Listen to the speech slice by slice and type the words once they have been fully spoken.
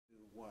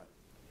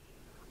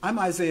I'm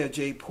Isaiah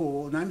J.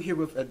 Poole, and I'm here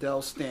with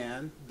Adele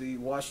Stan, the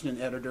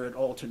Washington editor at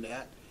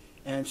Alternet.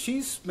 And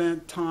she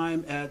spent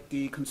time at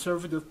the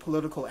Conservative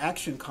Political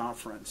Action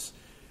Conference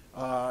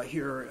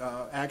here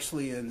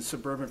actually in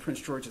suburban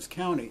Prince George's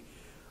County.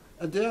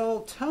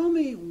 Adele, tell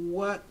me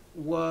what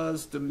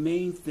was the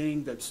main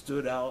thing that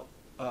stood out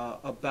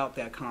about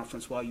that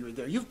conference while you were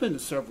there. You've been to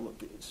several of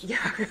these. Yeah,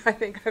 I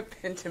think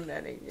I've been to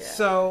many, yeah.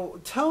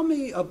 So tell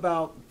me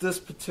about this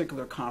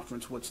particular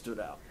conference, what stood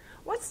out.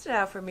 What stood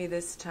out for me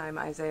this time,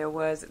 Isaiah,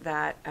 was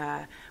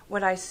that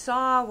what I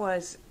saw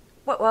was,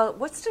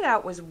 what stood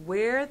out was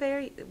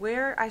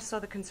where I saw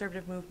the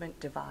conservative movement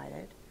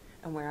divided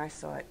and where I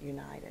saw it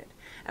united.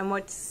 And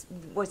what's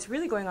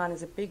really going on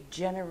is a big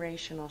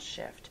generational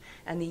shift.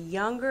 And the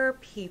younger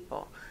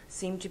people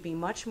seem to be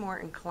much more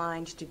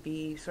inclined to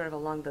be sort of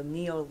along the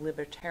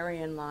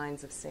neo-libertarian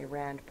lines of, say,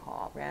 Rand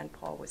Paul. Rand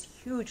Paul was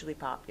hugely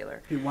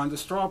popular. He won the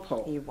straw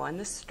poll. He won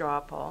the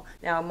straw poll.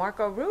 Now,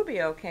 Marco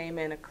Rubio came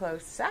in a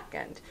close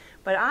second.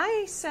 But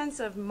I sense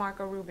of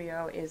Marco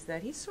Rubio is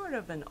that he's sort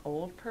of an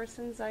old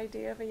person's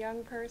idea of a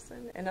young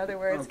person. In other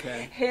words,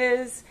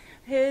 his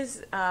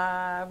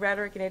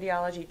rhetoric and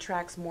ideology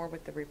tracks more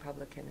with the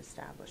Republican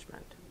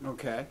establishment.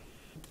 Okay.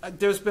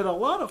 There's been a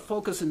lot of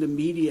focus in the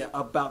media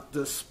about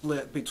the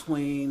split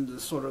between the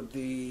sort of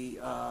the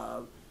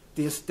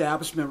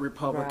establishment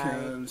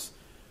Republicans,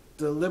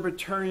 the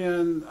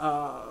libertarian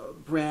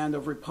brand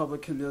of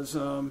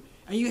republicanism,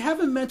 and you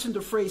haven't mentioned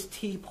the phrase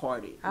Tea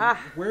Party.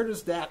 Where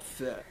does that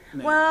fit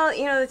now? Well,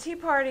 you know, the Tea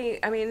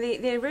Party, I mean,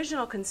 the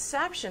original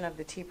conception of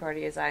the Tea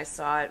Party, as I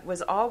saw it,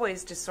 was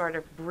always to sort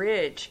of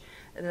bridge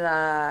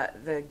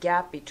the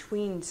gap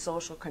between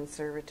social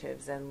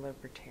conservatives and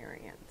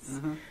libertarians.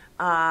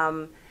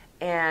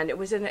 And it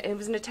was an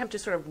attempt to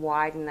sort of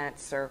widen that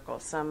circle.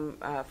 Some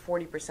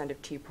 40%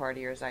 of Tea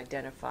Partiers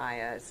identify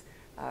as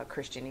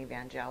Christian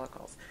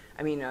evangelicals.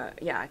 I mean,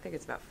 yeah, I think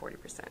it's about 40%.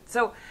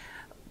 So,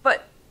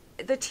 but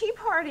the Tea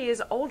Party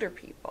is older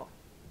people.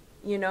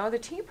 You know, the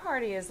Tea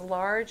Party is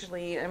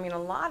largely, I mean,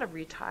 a lot of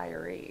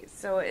retirees.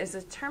 So as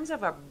in terms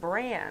of a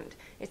brand,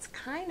 it's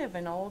kind of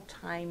an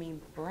old-timey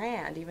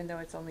brand, even though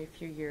it's only a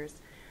few years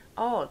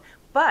old.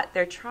 But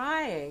they're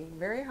trying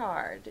very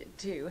hard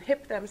to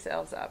hip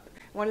themselves up.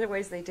 One of the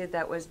ways they did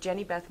that was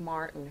Jenny Beth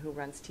Martin, who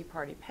runs Tea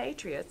Party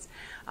Patriots.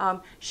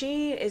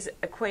 She is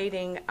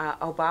equating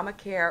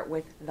Obamacare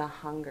with the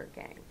Hunger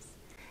Games.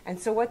 And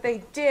so what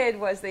they did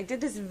was they did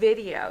this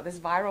video, this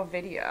viral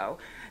video,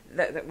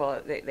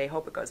 they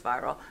hope it goes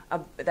viral,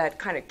 that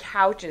kind of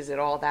couches it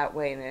all that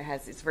way, and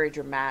it's very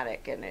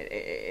dramatic, and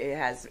it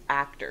has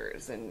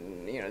actors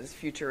and, you know, this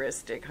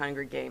futuristic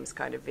Hunger Games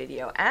kind of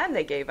video, and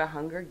they gave a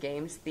Hunger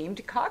Games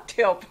themed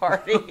cocktail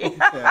party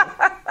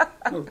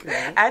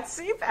at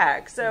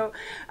CPAC.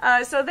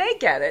 So they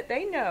get it.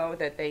 They know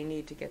that they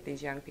need to get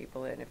these young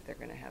people in if they're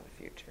going to have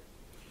a future.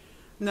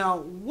 Now,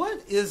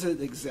 what is it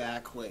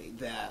exactly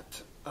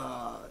that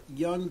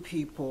young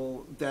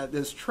people, that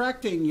is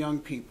attracting young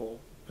people,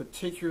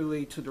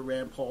 particularly to the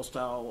Rand Paul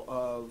style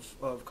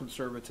of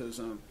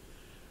conservatism,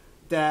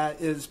 that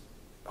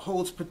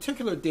holds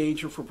particular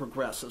danger for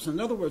progressives? In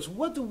other words,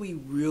 what do we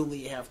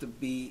really have to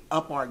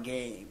up our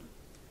game?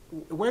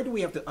 Where do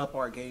we have to up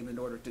our game in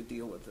order to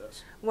deal with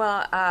this?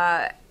 Well,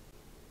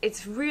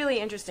 it's really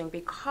interesting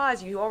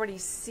because you already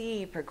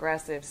see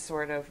progressives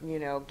sort of, you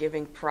know,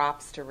 giving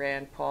props to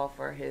Rand Paul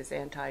for his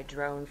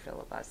anti-drone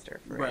filibuster,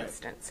 for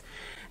instance.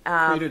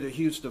 Created a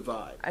huge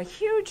divide. A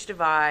huge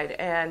divide,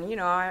 and you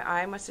know,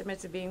 I must admit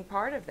to being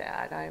part of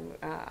that.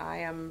 I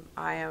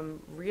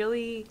am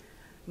really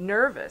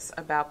nervous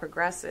about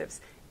progressives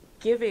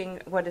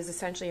giving what is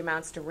essentially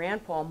amounts to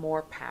Rand Paul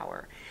more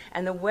power,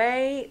 and the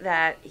way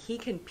that he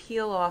can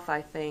peel off,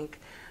 I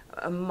think,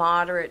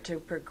 moderate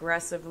to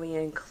progressively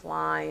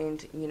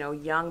inclined, you know,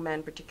 young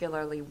men,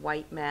 particularly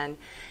white men,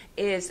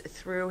 is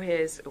through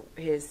his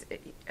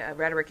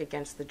rhetoric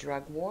against the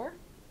drug war,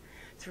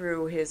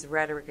 through his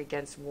rhetoric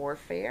against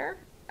warfare,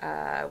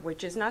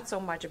 which is not so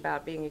much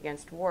about being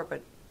against war,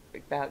 but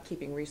about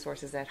keeping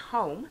resources at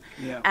home,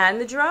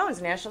 and the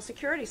drones, national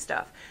security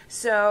stuff.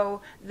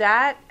 So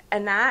that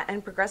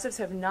and progressives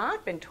have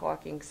not been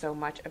talking so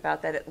much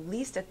about that, at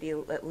least at the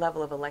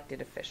level of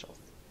elected officials.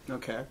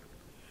 Okay.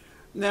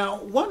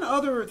 Now, one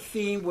other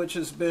theme which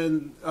has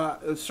been,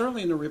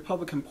 certainly in the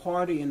Republican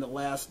Party in the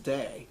last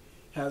day,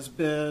 has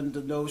been the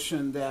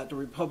notion that the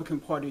Republican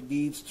Party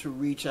needs to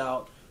reach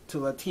out to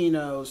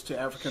Latinos, to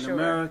African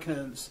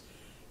Americans.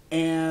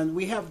 And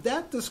we have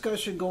that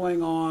discussion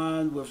going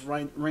on with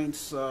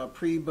Reince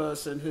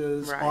Priebus and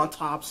his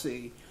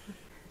autopsy.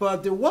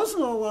 But there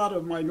wasn't a lot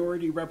of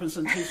minority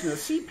representation at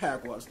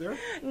CPAC, was there?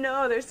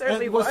 No, there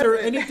certainly was wasn't. Was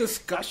there any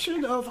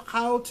discussion of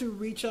how to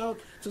reach out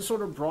to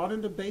sort of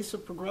broaden the base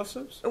of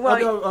progressives?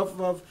 Well,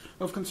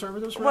 of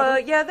conservatives, rather? Well,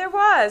 yeah, there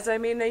was. I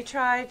mean, they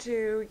tried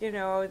to, you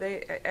know,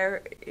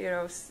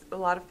 a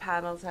lot of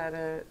panels had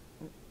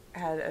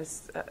a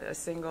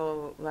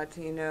single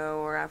Latino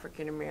or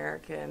African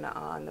American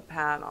on the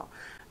panel.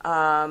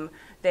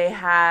 They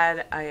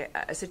had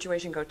a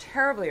situation go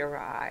terribly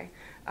awry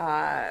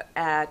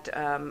at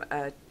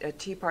a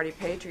Tea Party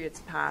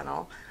Patriots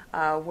panel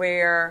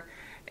where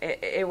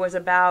it was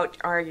about,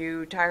 are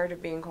you tired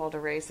of being called a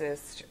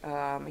racist?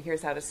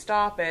 Here's how to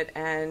stop it.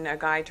 And a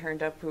guy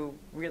turned up who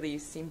really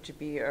seemed to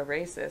be a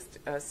racist,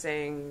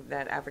 saying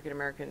that African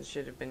Americans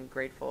should have been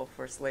grateful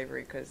for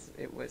slavery because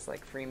it was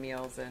like free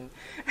meals and,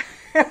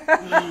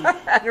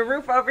 and a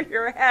roof over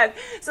your head.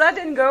 So that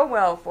didn't go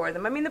well for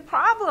them. I mean, the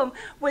problem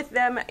with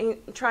them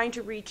trying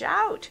to reach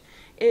out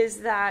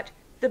is that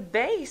the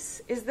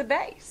base is the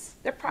base.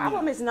 The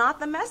problem is not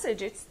the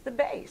message, it's the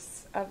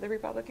base of the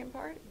Republican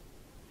Party.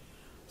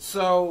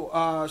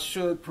 So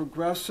should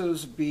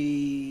progressives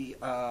be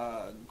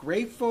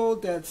grateful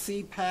that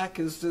CPAC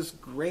is this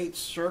great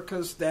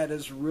circus that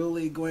is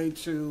really going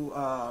to,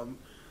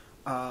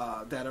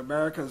 that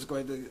America is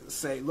going to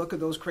say, look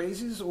at those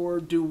crazies, or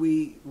do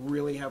we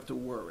really have to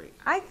worry?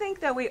 I think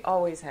that we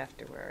always have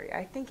to worry.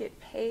 I think it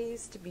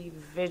pays to be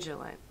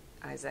vigilant,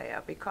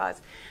 Isaiah,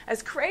 because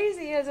as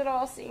crazy as it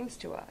all seems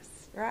to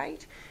us,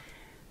 right?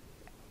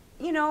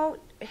 You know,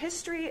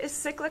 history is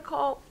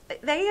cyclical.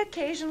 They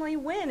occasionally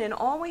win, and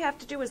all we have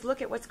to do is look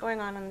at what's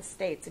going on in the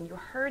States, and you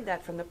heard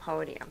that from the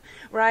podium,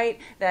 right?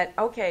 That,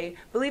 okay,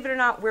 believe it or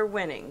not, we're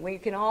winning. We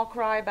can all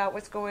cry about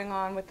what's going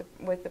on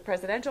with the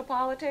presidential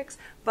politics,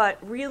 but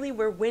really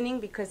we're winning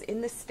because in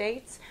the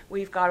States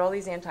we've got all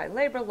these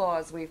anti-labor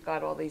laws, we've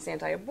got all these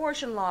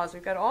anti-abortion laws,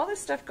 we've got all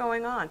this stuff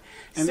going on.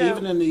 And so,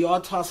 even in the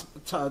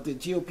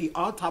GOP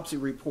autopsy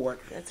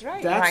report, that's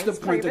right. That's the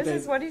point that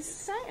this is what he's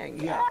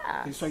saying.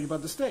 Yeah, he's talking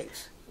about the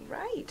States.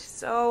 Right.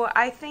 So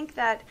I think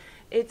that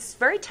it's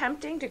very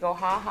tempting to go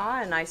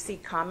ha-ha, and I see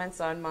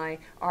comments on my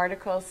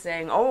article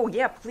saying, oh,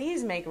 yeah,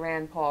 please make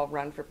Rand Paul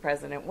run for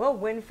president. We'll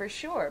win for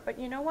sure. But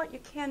you know what? You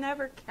can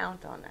never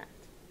count on that.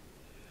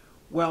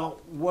 Well,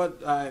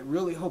 what I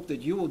really hope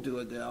that you will do,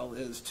 Adele,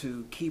 is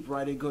to keep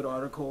writing good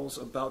articles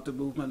about the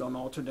movement on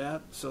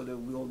Alternet so that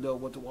we'll know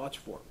what to watch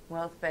for.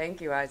 Well, thank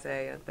you,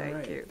 Isaiah.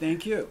 Thank you.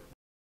 Thank you.